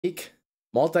Geek,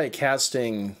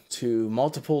 multicasting to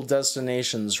multiple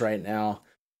destinations right now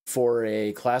for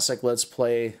a classic Let's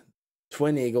Play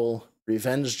Twin Eagle,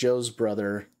 Revenge Joe's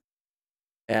Brother,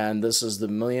 and this is the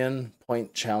 1,000,000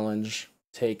 point challenge,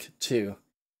 take 2.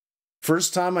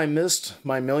 First time I missed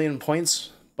my 1,000,000 points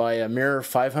by a mere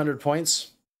 500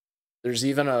 points. There's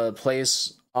even a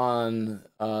place on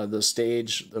the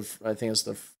stage, I think it's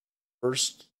the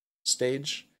first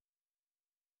stage,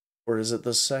 or is it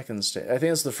the second stage? I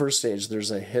think it's the first stage.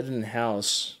 There's a hidden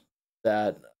house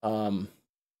that I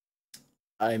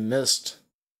missed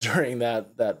during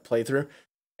that playthrough,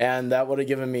 and that would have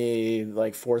given me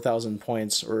like 4,000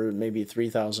 points, or maybe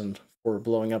 3,000 for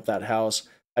blowing up that house.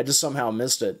 I just somehow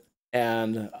missed it,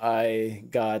 and I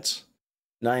got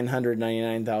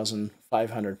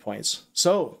 999,500 points.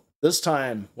 So this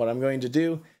time, what I'm going to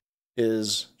do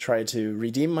is try to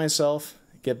redeem myself,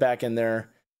 get back in there,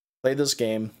 play this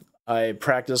game. I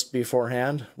practiced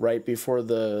beforehand, right before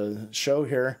the show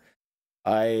here.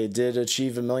 I did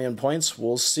achieve 1,000,000 points.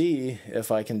 We'll see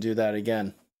if I can do that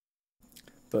again.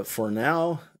 But for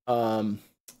now,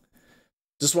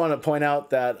 just want to point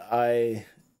out that I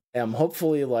am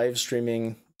hopefully live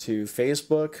streaming to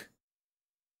Facebook,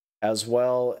 as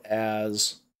well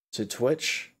as to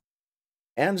Twitch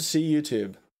and to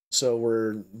YouTube. So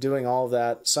we're doing all of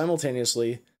that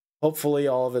simultaneously. Hopefully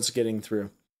all of it's getting through.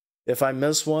 If I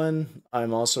miss one,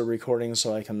 I'm also recording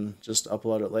so I can just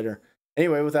upload it later.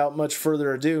 Anyway, without much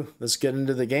further ado, let's get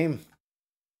into the game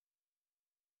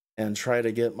and try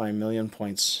to get my 1,000,000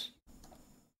 points.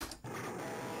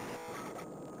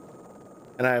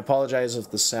 And I apologize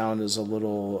if the sound is a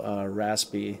little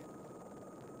raspy,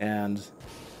 and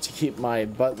to keep my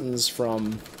buttons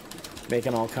from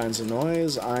making all kinds of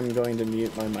noise, I'm going to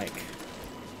mute my mic.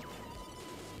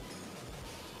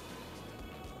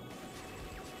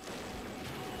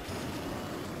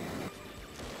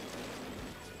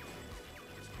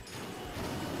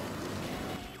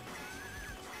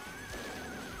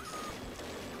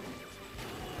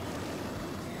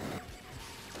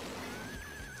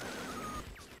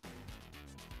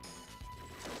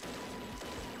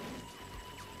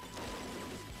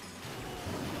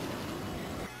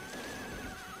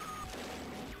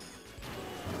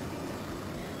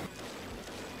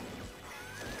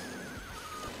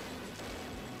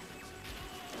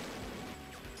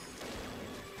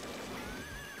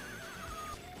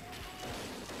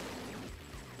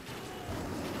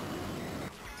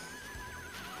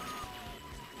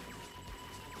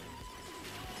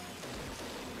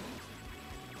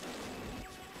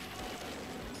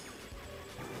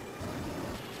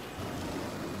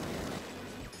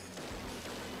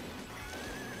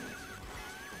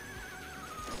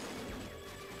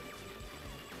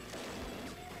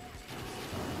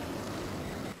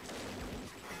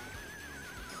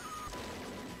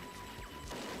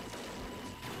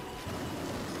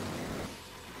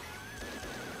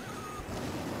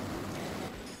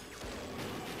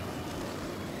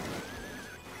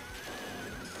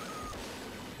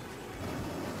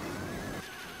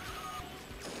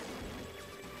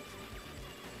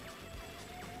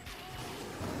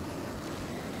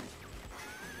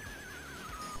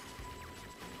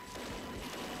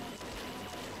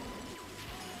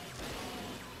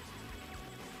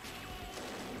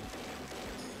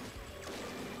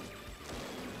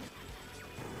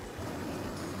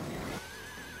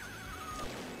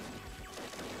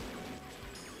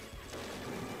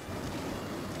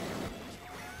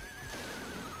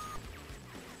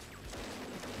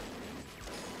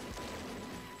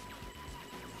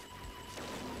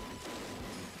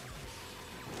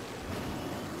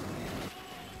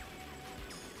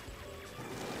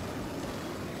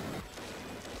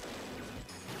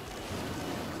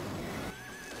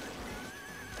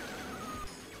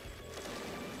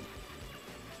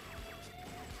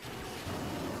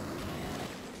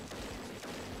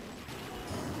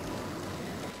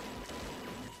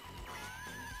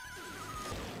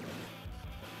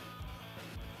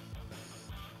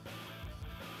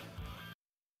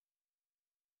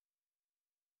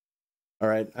 All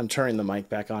right, I'm turning the mic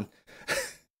back on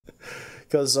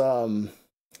because I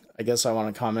guess I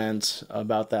want to comment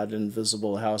about that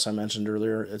invisible house I mentioned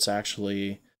earlier. It's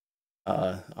actually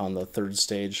on the 3rd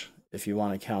stage, if you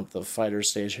want to count the fighter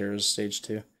stage here as stage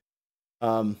 2.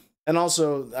 And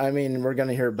also, I mean, we're going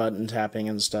to hear button tapping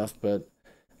and stuff, but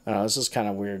this is kind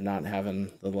of weird not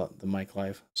having the mic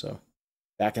live. So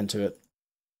back into it.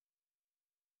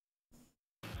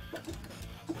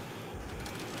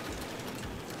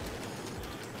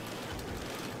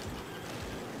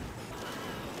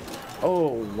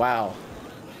 Oh, wow.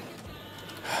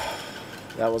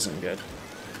 That wasn't good.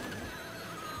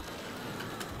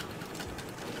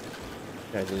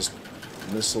 Guy just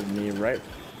missiled me right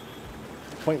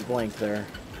point blank there.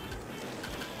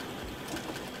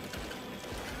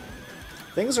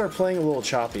 Things are playing a little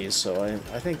choppy, so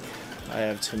I think I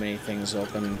have too many things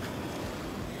open.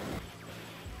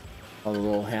 All the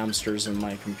little hamsters in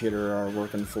my computer are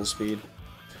working full speed.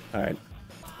 Alright,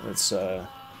 let's it'd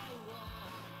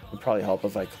probably help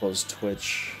if I close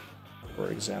Twitch, for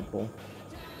example.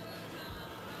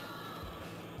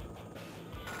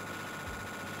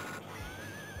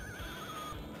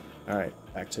 Alright,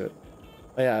 back to it.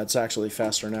 Oh yeah, it's actually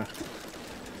faster now.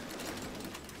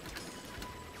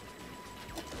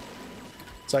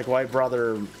 It's like, why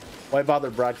bother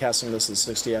broadcasting this at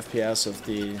 60 FPS if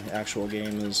the actual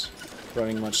game is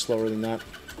running much slower than that?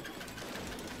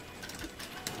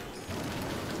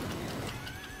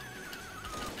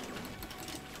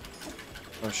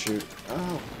 Oh shoot.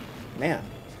 Oh, man.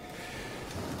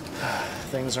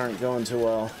 Things aren't going too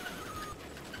well,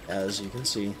 as you can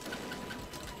see.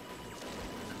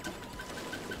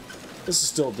 This is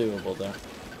still doable, though.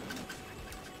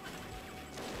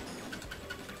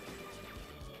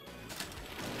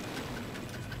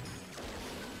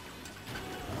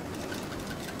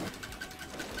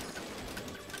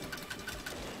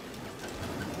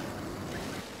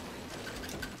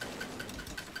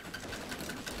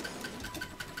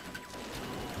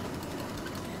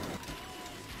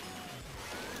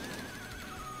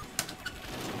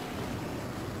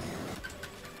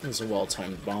 It's a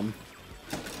well-timed bomb.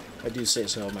 I do say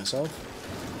so myself.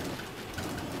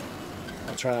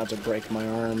 I'll try not to break my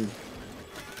arm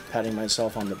patting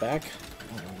myself on the back.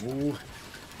 Oh,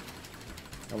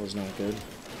 that was not good.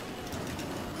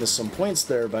 Missed some points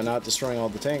there by not destroying all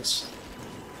the tanks.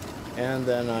 And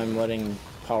then I'm letting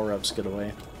power-ups get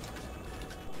away.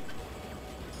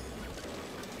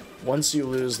 Once you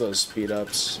lose those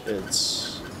speed-ups,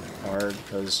 it's hard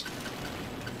because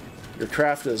your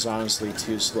craft is honestly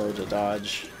too slow to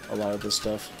dodge a lot of this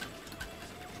stuff.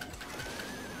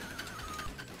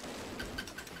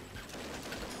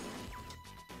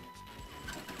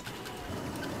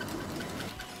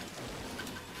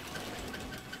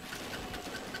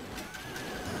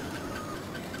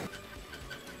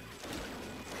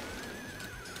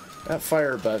 That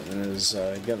fire button is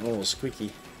getting a little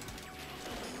squeaky.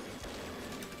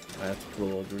 I have to put a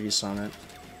little grease on it.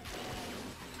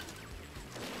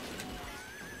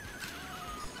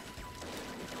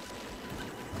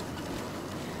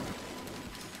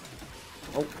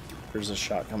 Oh, there's a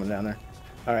shot coming down there.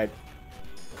 Alright.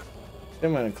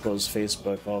 I'm going to close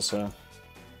Facebook also.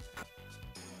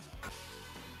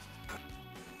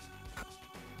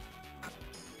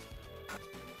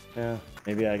 Yeah,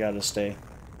 maybe I gotta stay.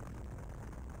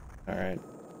 Alright.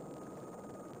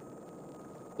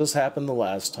 This happened the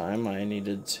last time. I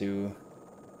needed to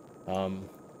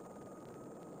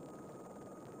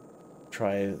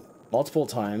try multiple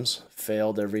times.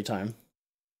 Failed every time.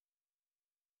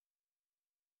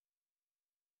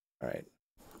 Alright.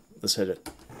 Let's hit it.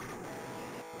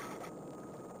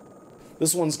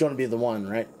 This one's going to be the one,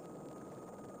 right?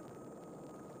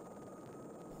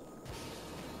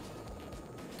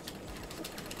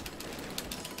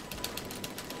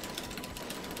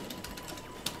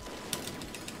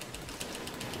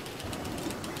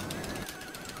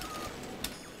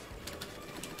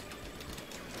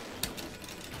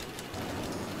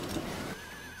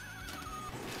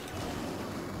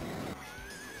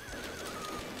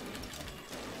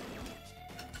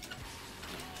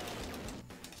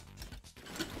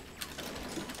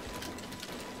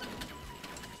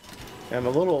 I'm a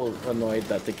little annoyed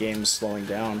that the game's slowing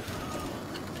down,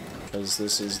 because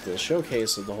this is the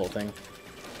showcase of the whole thing.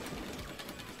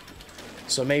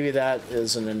 So maybe that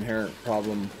is an inherent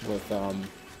problem with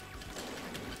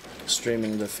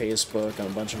streaming to Facebook and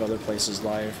a bunch of other places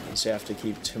live, because you have to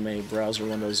keep too many browser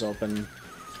windows open,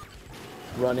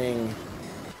 running,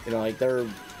 you know, like they're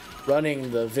running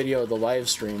the video of the live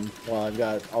stream while I've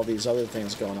got all these other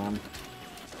things going on.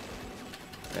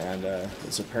 And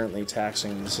it's apparently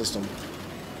taxing the system.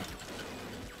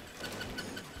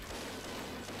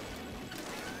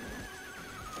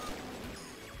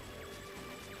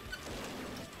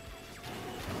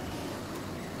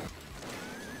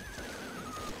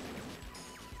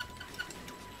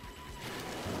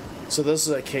 So this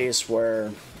is a case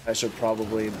where I should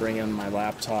probably bring in my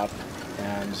laptop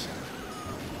and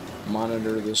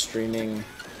monitor the streaming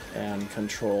and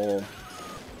control,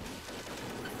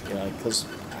 you know, because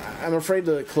I'm afraid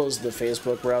to close the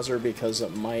Facebook browser because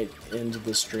it might end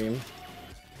the stream,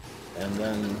 and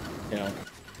then, you know,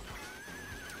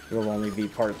 it'll only be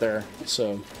part there.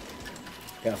 So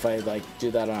yeah, if I like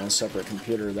do that on a separate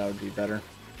computer, that would be better.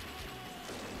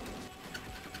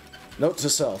 Note to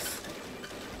self.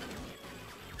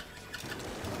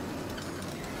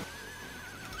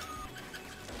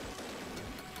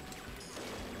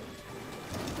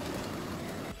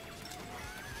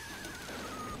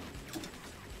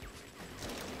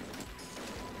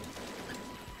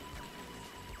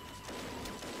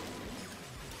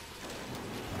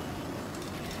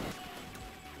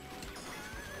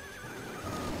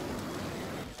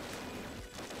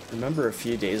 Remember a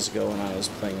few days ago when I was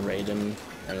playing Raiden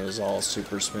and it was all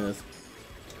super smooth?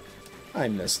 I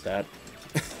missed that.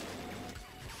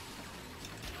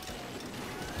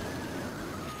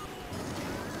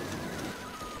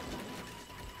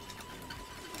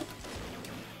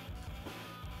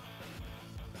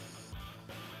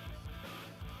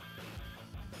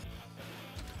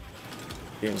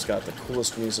 Game's got the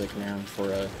coolest music, man,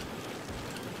 for a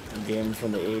game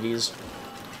from the 80s.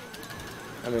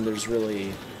 I mean, there's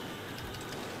really...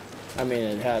 I mean,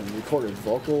 it had recorded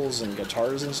vocals and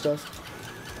guitars and stuff.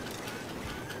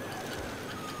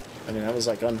 I mean, that was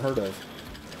like unheard of.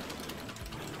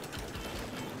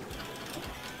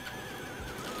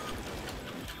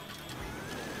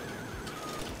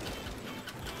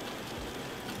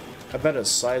 I bet a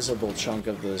sizable chunk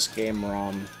of this game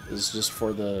ROM is just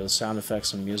for the sound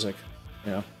effects and music,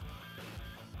 you know.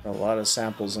 A lot of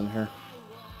samples in here.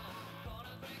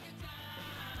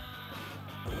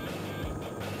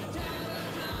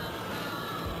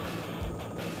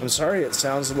 I'm sorry it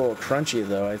sounds a little crunchy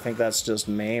though. I think that's just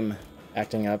MAME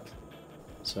acting up.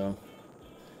 So,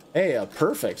 hey,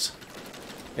 perfect.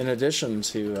 In addition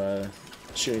to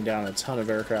shooting down a ton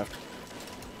of aircraft.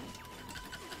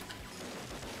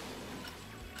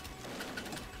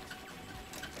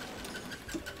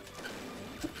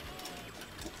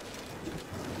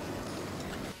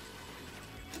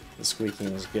 The squeaking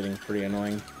is getting pretty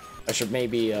annoying. I should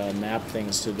maybe map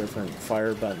things to a different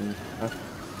fire button. Huh?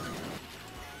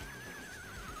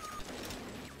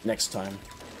 Next time.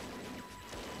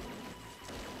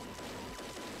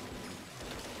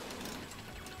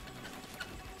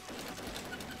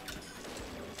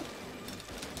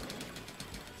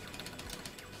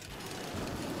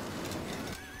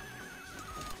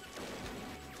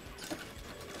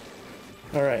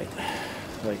 All right,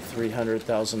 like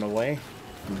 300,000 away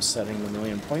from setting the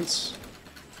 1,000,000 points.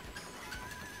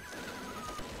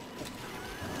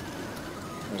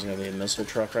 There's gonna be a missile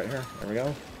truck right here. There we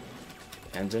go.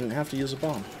 And didn't have to use a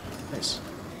bomb. Nice.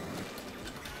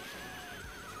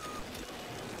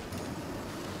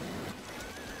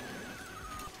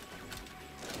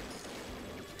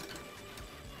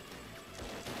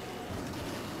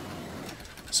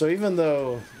 So even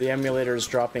though the emulator is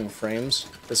dropping frames,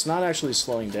 it's not actually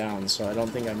slowing down, so I don't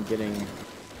think I'm getting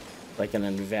like an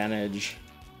advantage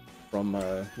from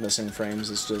missing frames.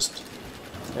 It's just,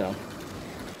 you know,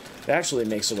 it actually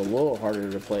makes it a little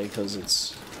harder to play because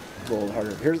it's a little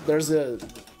harder. There's the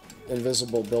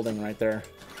invisible building right there.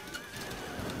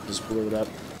 Just blew it up.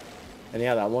 And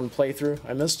yeah, that one playthrough,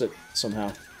 I missed it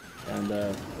somehow. And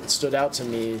it stood out to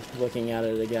me looking at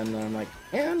it again, and I'm like,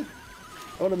 man,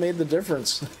 I would have made the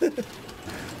difference. I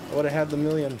would have had the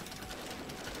 1,000,000.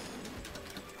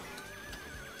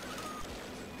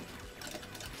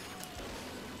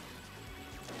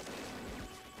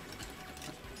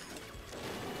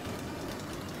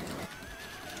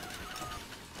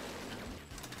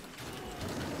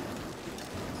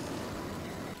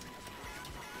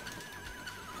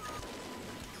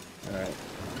 Alright,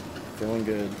 feeling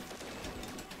good.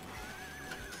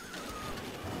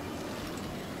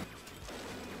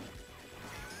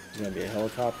 There's gonna be a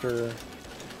helicopter.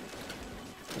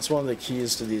 That's one of the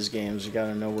keys to these games. You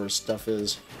gotta know where stuff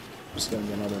is. There's gonna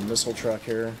be another missile truck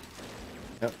here.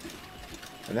 Yep.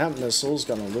 And that missile's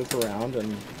gonna loop around,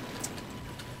 and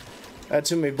I had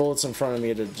too many bullets in front of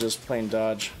me to just plain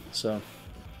dodge, so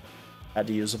I had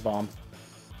to use a bomb.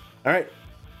 Alright.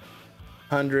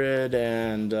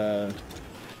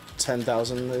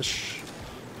 110,000-ish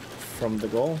from the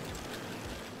goal.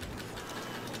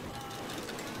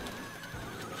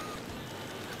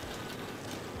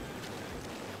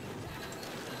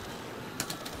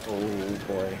 Oh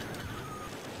boy.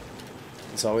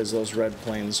 It's always those red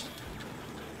planes.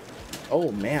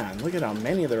 Oh man, look at how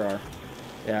many there are.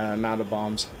 Yeah, I'm out of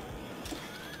bombs.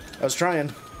 I was trying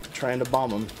to bomb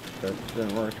them, but it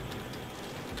didn't work.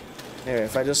 Anyway,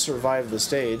 if I just survive the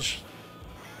stage...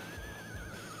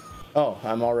 Oh,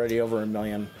 I'm already over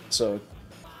 1,000,000, so...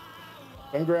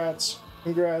 Congrats!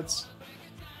 Congrats!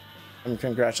 I'm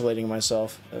congratulating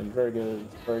myself. Very good,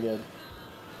 very good.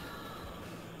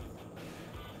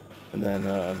 And then,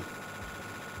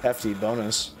 hefty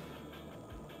bonus.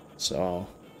 So...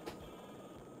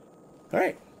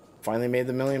 Alright. finally made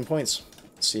the 1,000,000 points.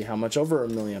 Let's see how much over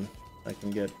 1,000,000 I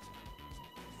can get.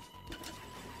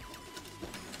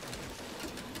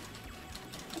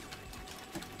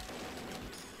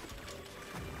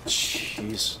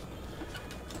 Jeez.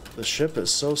 The ship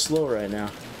is so slow right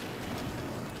now.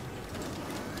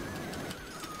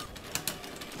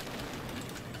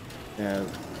 Yeah,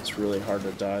 it's really hard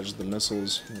to dodge the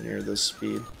missiles when you're this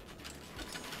speed.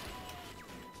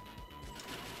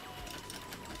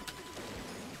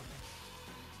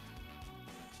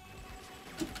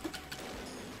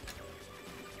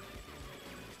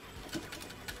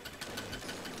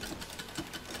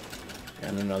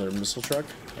 And another missile truck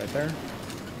right there.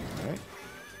 Alright.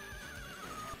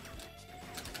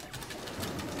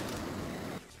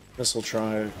 Missile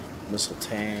truck, missile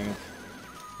tank.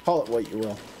 Call it what you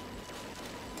will.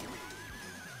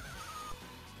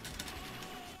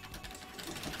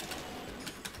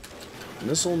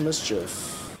 Missile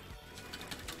mischief.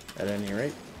 At any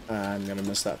rate, I'm gonna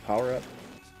miss that power up.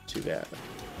 Too bad.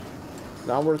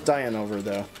 Not worth dying over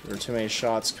though. There are too many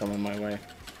shots coming my way.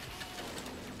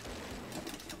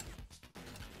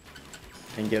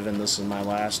 And given this is my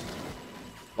last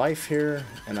life here,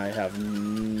 and I have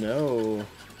no...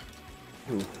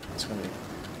 Ooh, it's gonna be...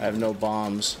 I have no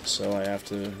bombs, so I have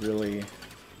to really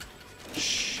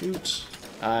shoot.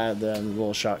 The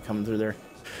little shot coming through there.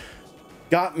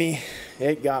 Got me.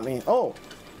 It got me. Oh!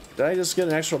 Did I just get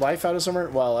an extra life out of somewhere?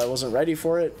 Well, I wasn't ready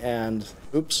for it, and...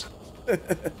 Oops.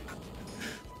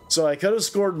 So I could have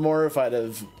scored more if I'd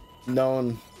have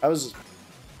known...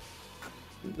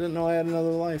 Didn't know I had another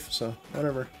life, so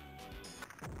whatever.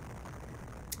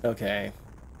 Okay.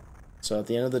 So at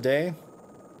the end of the day,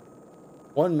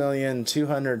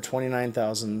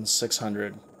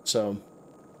 1,229,600. So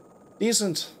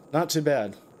decent, not too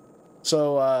bad.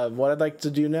 So what I'd like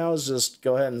to do now is just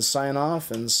go ahead and sign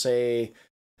off and say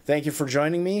thank you for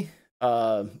joining me.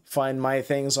 Find my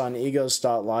things on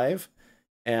egos.live,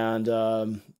 and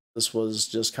this was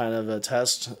just kind of a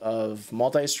test of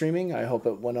multi-streaming. I hope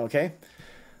it went okay.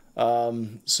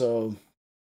 So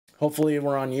hopefully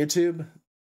we're on YouTube.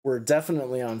 We're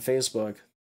definitely on Facebook,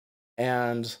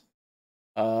 and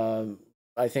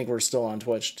I think we're still on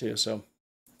Twitch too, so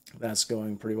that's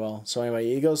going pretty well. So anyway,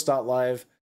 egos.live,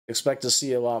 expect to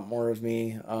see a lot more of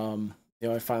me. You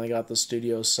know, I finally got the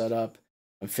studio set up.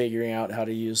 I'm figuring out how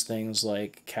to use things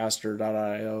like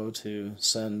caster.io to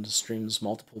send streams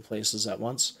multiple places at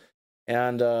once.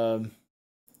 And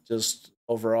just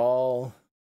overall,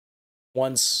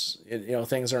 once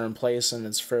things are in place and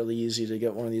it's fairly easy to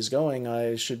get one of these going,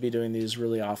 I should be doing these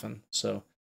really often. So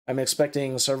I'm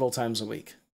expecting several times a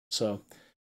week. So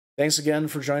thanks again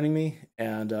for joining me,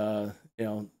 and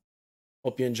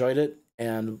hope you enjoyed it,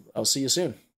 and I'll see you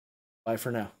soon. Bye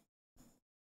for now.